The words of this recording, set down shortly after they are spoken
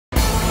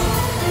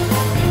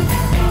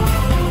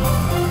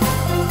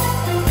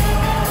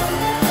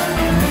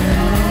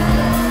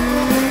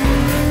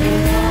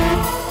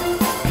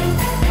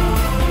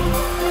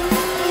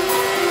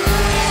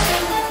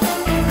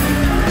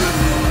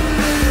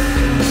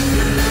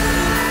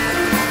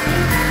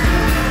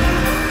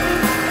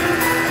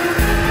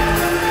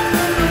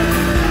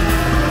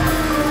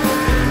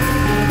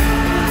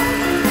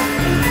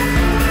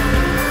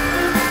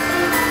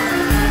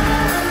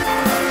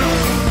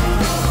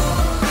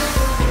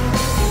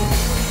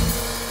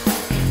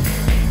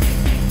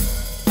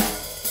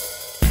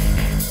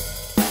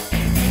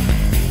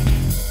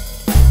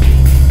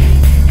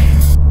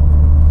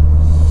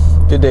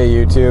Good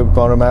day, YouTube.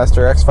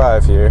 Motomaster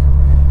X5 here.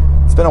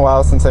 It's been a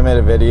while since I made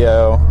a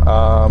video.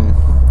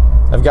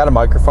 I've got a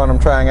microphone I'm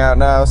trying out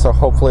now, so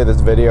hopefully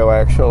this video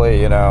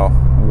actually,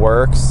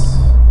 works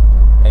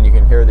and you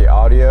can hear the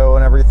audio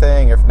and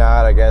everything. If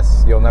not, I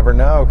guess you'll never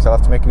know because I'll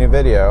have to make a new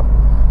video.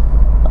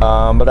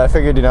 But I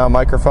figured, a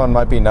microphone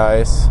might be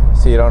nice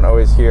so you don't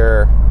always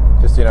hear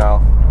just,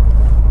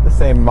 the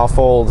same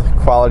muffled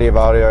quality of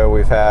audio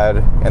we've had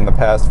in the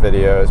past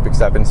videos, because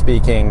I've been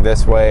speaking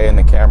this way and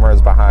the camera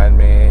is behind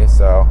me.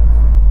 So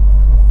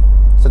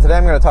today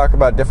I'm going to talk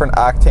about different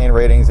octane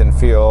ratings in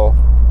fuel,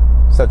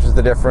 such as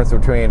the difference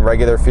between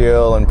regular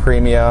fuel and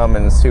premium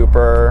and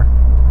super,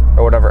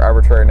 or whatever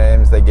arbitrary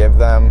names they give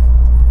them.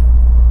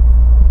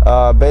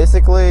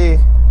 Basically,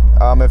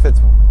 we're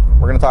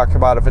going to talk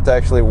about if it's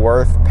actually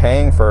worth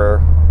paying for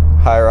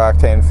higher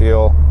octane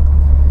fuel,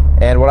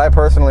 and what I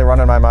personally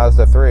run in my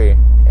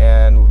Mazda3,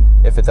 and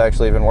if it's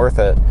actually even worth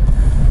it.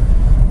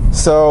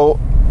 So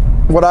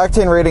what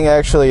octane rating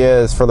actually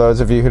is, for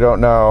those of you who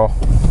don't know,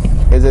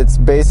 is it's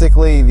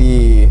basically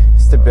the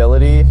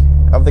stability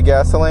of the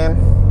gasoline.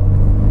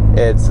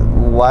 It's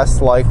less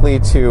likely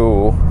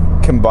to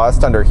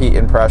combust under heat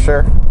and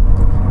pressure,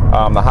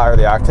 the higher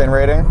the octane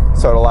rating.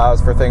 So it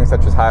allows for things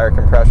such as higher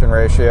compression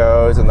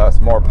ratios and thus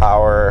more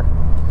power,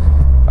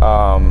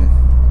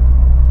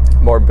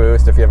 more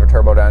boost if you have a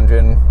turboed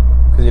engine,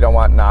 because you don't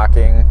want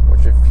knocking,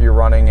 which if you're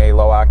running a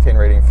low octane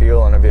rating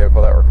fuel in a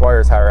vehicle that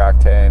requires higher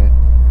octane,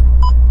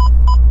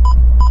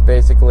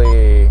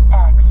 basically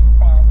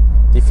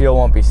the fuel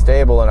won't be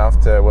stable enough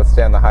to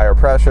withstand the higher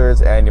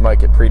pressures, and you might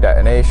get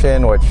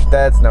pre-detonation, which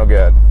that's no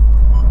good.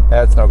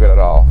 That's no good at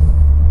all.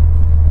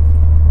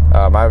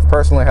 I've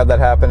personally had that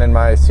happen in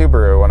my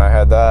Subaru when I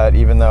had that,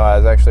 even though I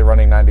was actually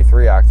running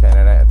 93 octane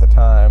in it at the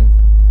time.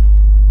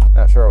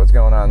 Not sure what's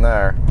going on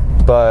there.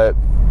 But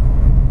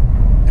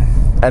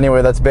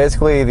anyway, that's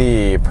basically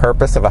the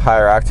purpose of a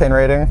higher octane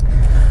rating.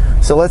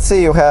 So let's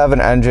say you have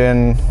an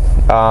engine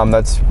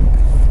that's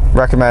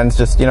recommends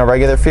just,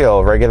 regular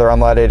fuel, regular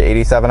unleaded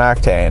 87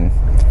 octane.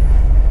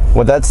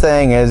 What that's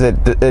saying is it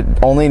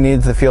only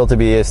needs the fuel to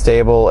be as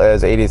stable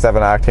as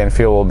 87 octane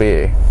fuel will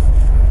be.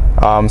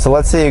 So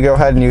let's say you go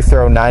ahead and you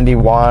throw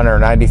 91 or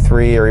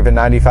 93 or even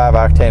 95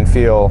 octane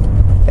fuel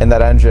in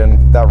that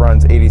engine that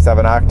runs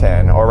 87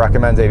 octane or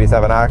recommends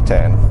 87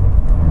 octane.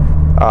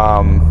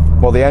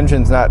 Well, the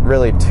engine's not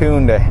really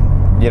tuned to,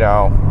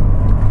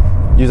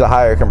 use a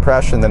higher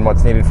compression than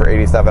what's needed for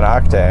 87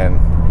 octane.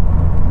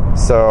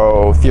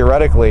 So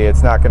theoretically,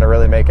 it's not going to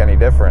really make any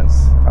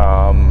difference.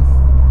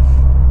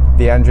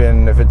 The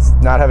engine, if it's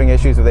not having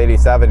issues with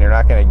 87, you're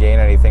not going to gain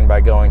anything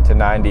by going to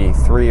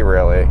 93,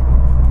 really,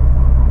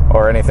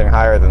 or anything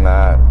higher than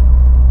that.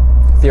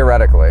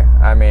 Theoretically.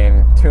 I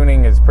mean,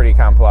 tuning is pretty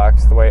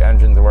complex, the way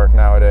engines work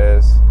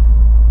nowadays.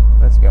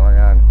 What's going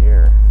on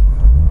here?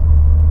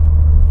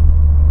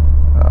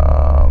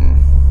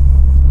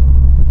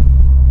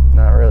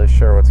 Not really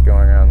sure what's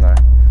going on there.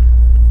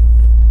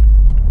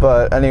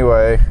 But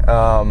anyway,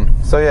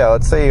 so yeah,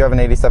 let's say you have an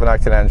 87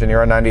 octane engine,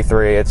 you're on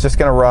 93, it's just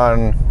going to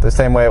run the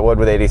same way it would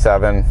with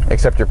 87,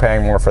 except you're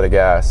paying more for the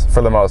gas,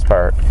 for the most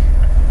part.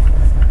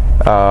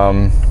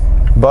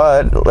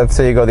 But let's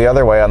say you go the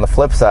other way, on the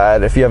flip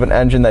side, if you have an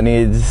engine that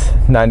needs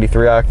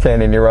 93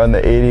 octane and you run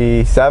the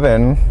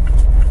 87,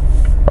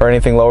 or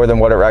anything lower than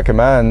what it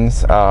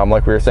recommends,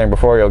 like we were saying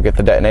before, you'll get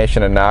the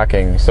detonation and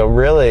knocking. So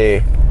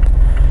really,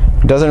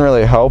 it doesn't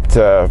really help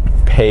to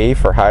pay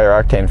for higher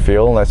octane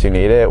fuel unless you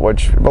need it,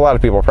 which a lot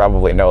of people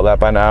probably know that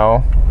by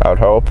now, I would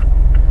hope.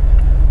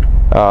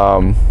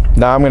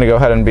 Now I'm going to go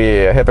ahead and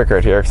be a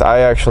hypocrite here, because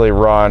I actually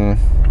run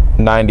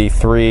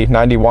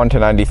 91 to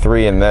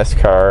 93 in this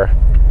car,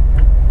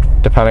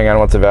 depending on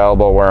what's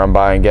available where I'm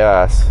buying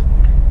gas.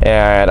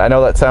 And I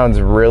know that sounds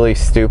really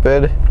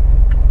stupid,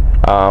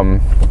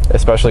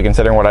 especially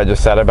considering what I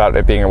just said about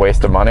it being a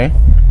waste of money.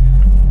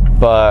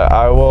 But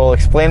I will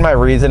explain my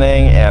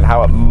reasoning and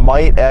how it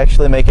might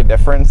actually make a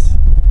difference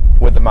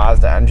with the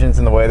Mazda engines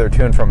and the way they're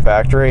tuned from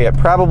factory. It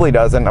probably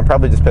doesn't. I'm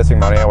probably just pissing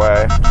money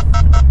away.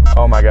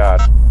 Oh my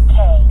god.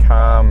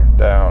 Calm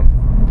down.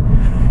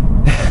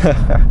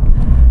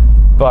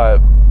 But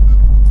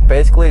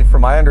basically,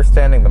 from my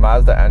understanding, the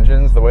Mazda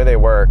engines, the way they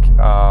work,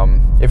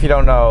 if you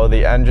don't know,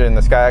 the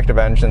Skyactiv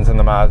engines in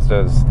the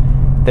Mazdas,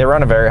 they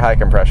run a very high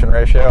compression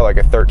ratio, like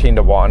a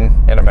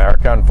 13-to-1 in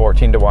America and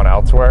 14-to-1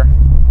 elsewhere.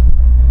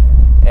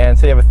 And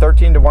so you have a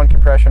 13-to-1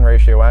 compression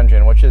ratio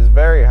engine, which is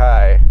very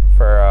high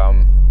for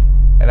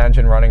an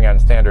engine running on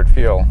standard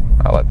fuel.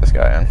 I'll let this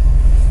guy in.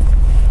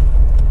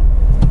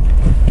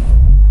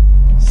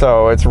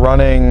 So it's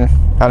running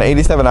on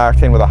 87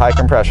 octane with a high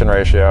compression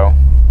ratio.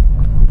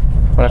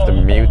 I'm going to have to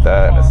mute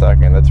that in a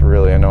second. That's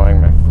really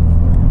annoying me.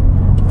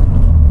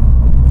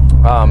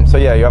 So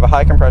yeah, you have a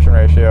high compression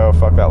ratio.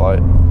 Fuck that light.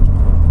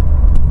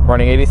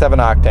 Running 87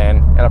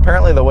 octane. And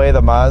apparently the way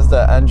the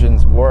Mazda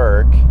engines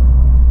work,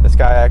 the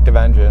Skyactiv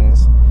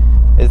engines,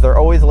 is they're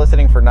always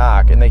listening for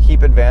knock, and they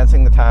keep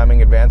advancing the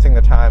timing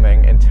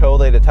until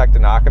they detect a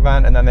knock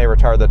event, and then they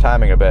retard the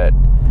timing a bit.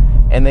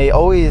 and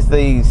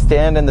they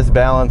stand in this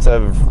balance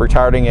of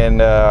retarding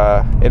and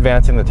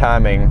advancing the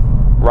timing,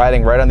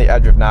 riding right on the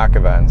edge of knock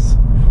events.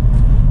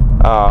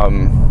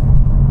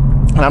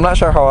 And I'm not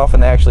sure how often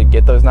they actually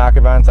get those knock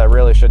events. I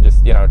really should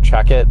just,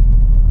 check it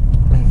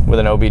with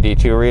an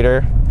OBD2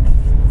 reader.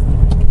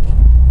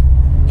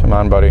 Come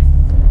on, buddy.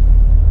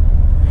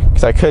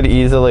 Because I could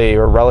easily,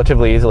 or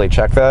relatively easily,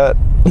 check that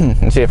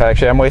and see if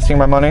actually I'm wasting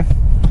my money.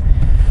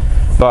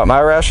 But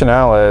my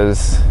rationale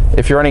is,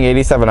 if you're running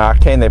 87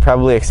 octane, they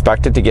probably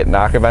expect it to get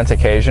knock events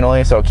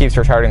occasionally, so it keeps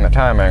retarding the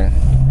timing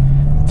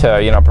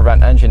to,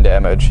 prevent engine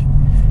damage.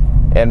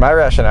 And my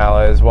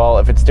rationale is, well,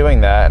 if it's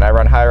doing that and I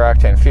run higher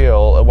octane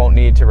fuel, it won't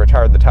need to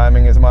retard the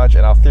timing as much,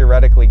 and I'll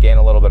theoretically gain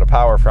a little bit of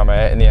power from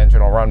it, and the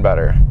engine will run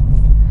better.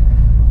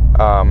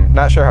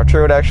 Not sure how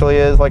true it actually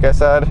is, like I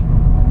said,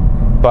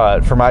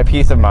 but for my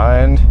peace of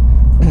mind,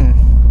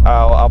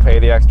 I'll pay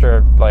the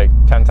extra,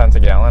 10 cents a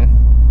gallon.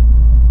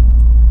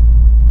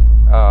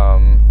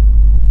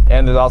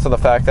 And there's also the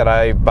fact that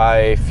I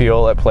buy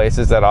fuel at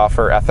places that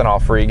offer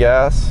ethanol-free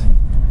gas,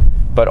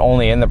 but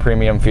only in the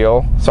premium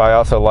fuel. So I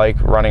also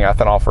like running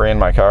ethanol-free in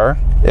my car,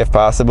 if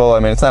possible. I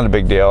mean, it's not a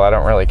big deal. I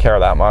don't really care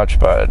that much,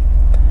 but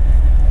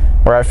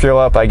where I fuel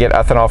up, I get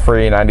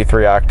ethanol-free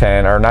 93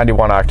 octane, or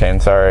 91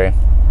 octane, sorry.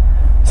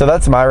 So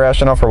that's my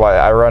rationale for why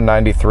I run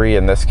 93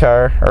 in this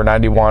car, or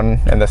 91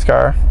 in this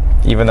car,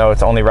 even though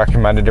it's only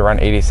recommended to run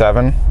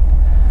 87.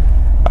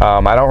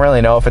 I don't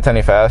really know if it's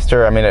any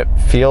faster. I mean, it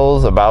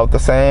feels about the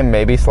same,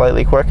 maybe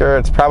slightly quicker.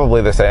 It's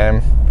probably the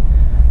same.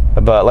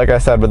 But like I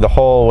said, with the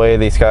whole way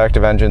these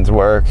Skyactiv engines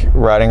work,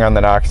 riding on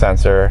the knock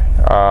sensor,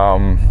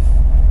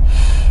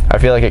 I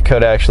feel like it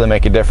could actually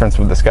make a difference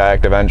with the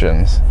Skyactiv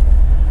engines.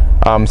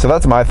 So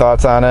that's my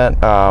thoughts on it.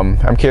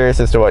 I'm curious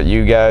as to what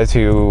you guys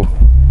who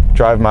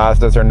drive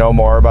Mazdas or know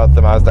more about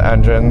the Mazda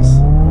engines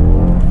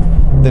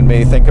than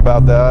me think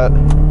about that,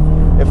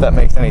 if that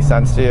makes any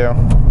sense to you.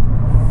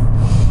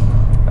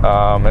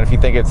 And if you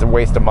think it's a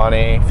waste of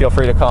money, feel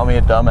free to call me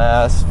a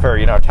dumbass for,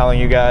 telling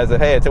you guys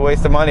that, hey, it's a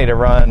waste of money to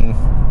run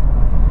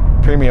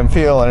premium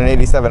fuel in an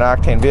 87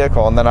 octane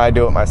vehicle, and then I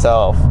do it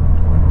myself.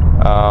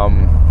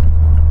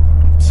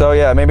 So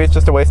yeah, maybe it's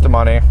just a waste of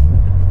money,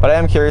 but I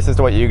am curious as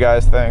to what you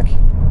guys think.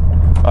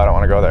 Oh, I don't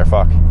want to go there,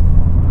 fuck.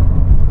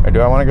 Or do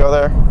I want to go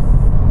there?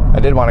 I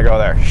did want to go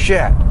there,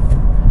 shit.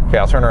 Okay,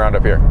 I'll turn around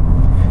up here.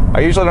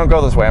 I usually don't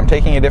go this way. I'm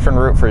taking a different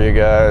route for you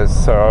guys,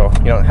 so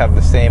you don't have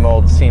the same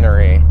old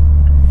scenery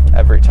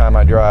every time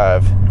I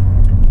drive.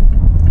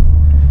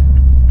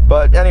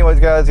 But anyways,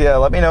 guys, yeah,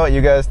 let me know what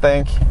you guys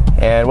think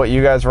and what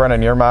you guys run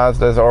in your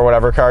Mazdas or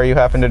whatever car you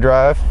happen to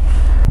drive.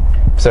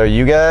 So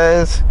you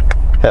guys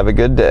have a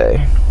good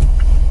day.